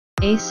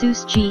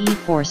ASUS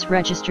GeForce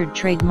registered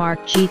trademark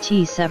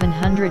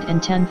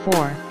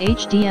GT710-4H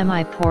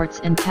HDMI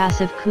ports and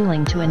passive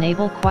cooling to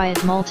enable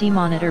quiet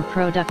multi-monitor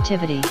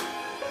productivity.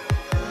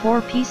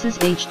 4 pieces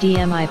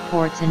HDMI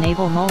ports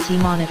enable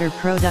multi-monitor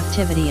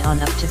productivity on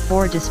up to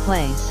 4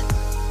 displays.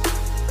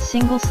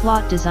 Single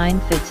slot design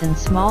fits in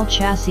small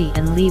chassis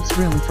and leaves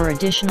room for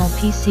additional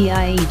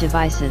PCIe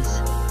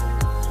devices.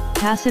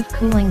 Passive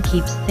cooling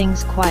keeps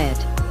things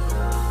quiet.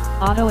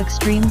 Auto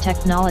Extreme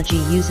technology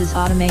uses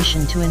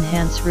automation to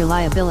enhance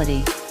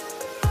reliability.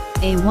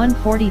 A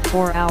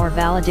 144-hour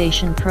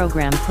validation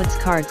program puts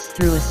cards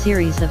through a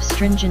series of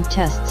stringent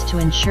tests to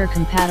ensure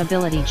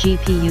compatibility.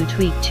 GPU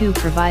Tweak 2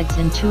 provides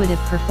intuitive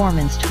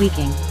performance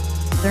tweaking,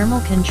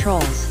 thermal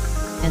controls,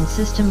 and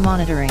system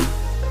monitoring.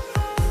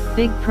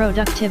 Big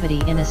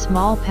productivity in a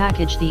small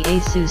package. The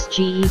ASUS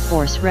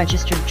GeForce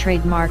registered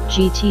trademark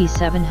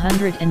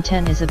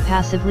GT710 is a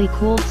passively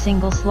cooled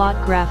single-slot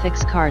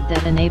graphics card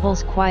that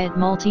enables quiet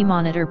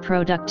multi-monitor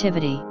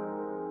productivity.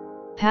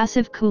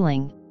 Passive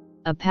cooling.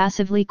 A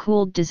passively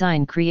cooled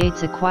design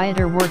creates a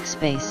quieter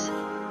workspace.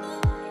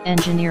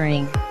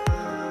 Engineering.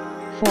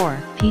 4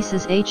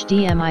 pieces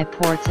HDMI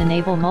ports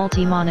enable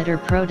multi-monitor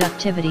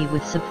productivity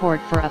with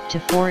support for up to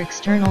 4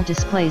 external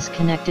displays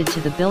connected to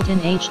the built-in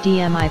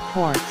HDMI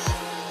ports.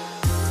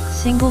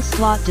 Single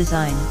slot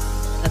design.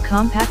 A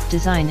compact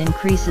design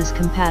increases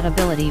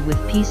compatibility with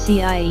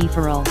PCIe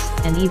peripherals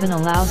and even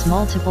allows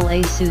multiple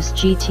ASUS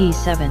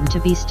GT7 to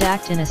be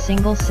stacked in a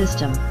single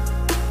system.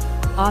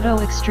 Auto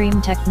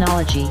Extreme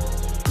technology.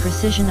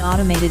 Precision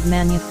automated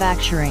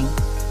manufacturing.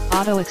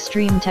 Auto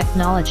Extreme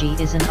technology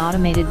is an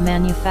automated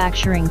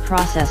manufacturing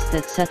process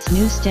that sets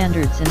new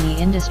standards in the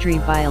industry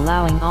by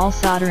allowing all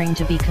soldering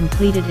to be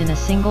completed in a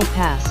single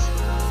pass.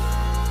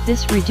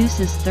 This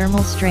reduces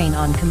thermal strain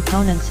on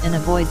components and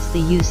avoids the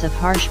use of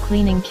harsh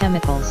cleaning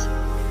chemicals,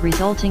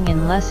 resulting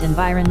in less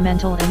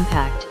environmental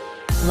impact,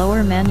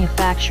 lower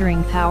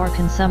manufacturing power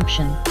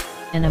consumption,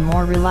 and a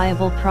more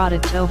reliable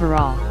product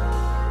overall.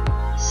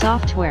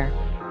 Software.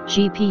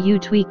 GPU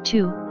Tweak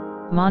 2,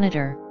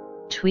 Monitor,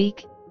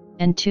 Tweak,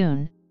 and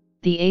Tune.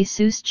 The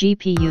ASUS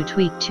GPU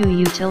Tweak 2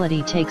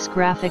 utility takes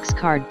graphics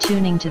card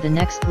tuning to the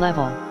next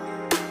level.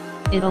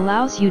 It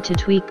allows you to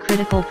tweak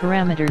critical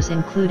parameters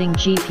including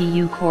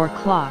GPU core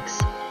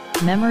clocks,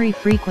 memory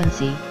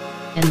frequency,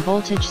 and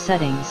voltage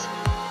settings,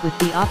 with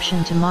the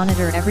option to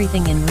monitor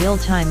everything in real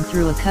time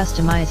through a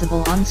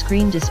customizable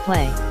on-screen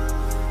display.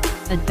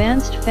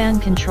 Advanced fan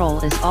control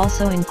is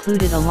also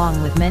included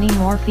along with many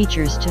more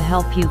features to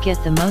help you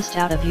get the most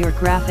out of your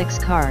graphics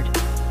card.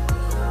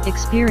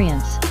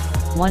 Experience.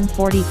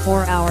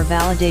 144-hour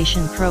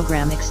validation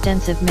program.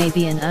 Extensive may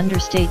be an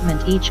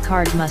understatement. Each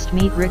card must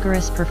meet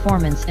rigorous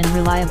performance and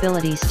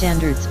reliability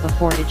standards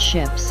before it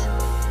ships.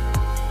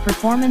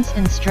 Performance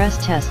and stress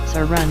tests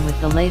are run with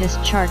the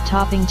latest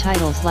chart-topping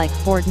titles like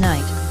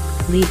Fortnite,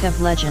 League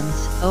of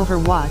Legends,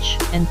 Overwatch,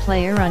 and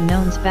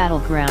PlayerUnknown's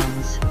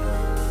Battlegrounds.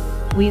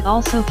 We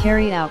also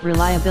carry out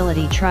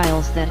reliability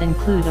trials that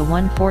include a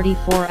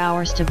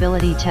 144-hour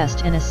stability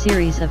test and a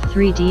series of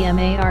 3D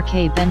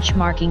MARK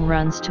benchmarking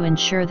runs to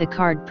ensure the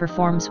card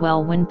performs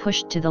well when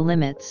pushed to the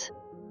limits.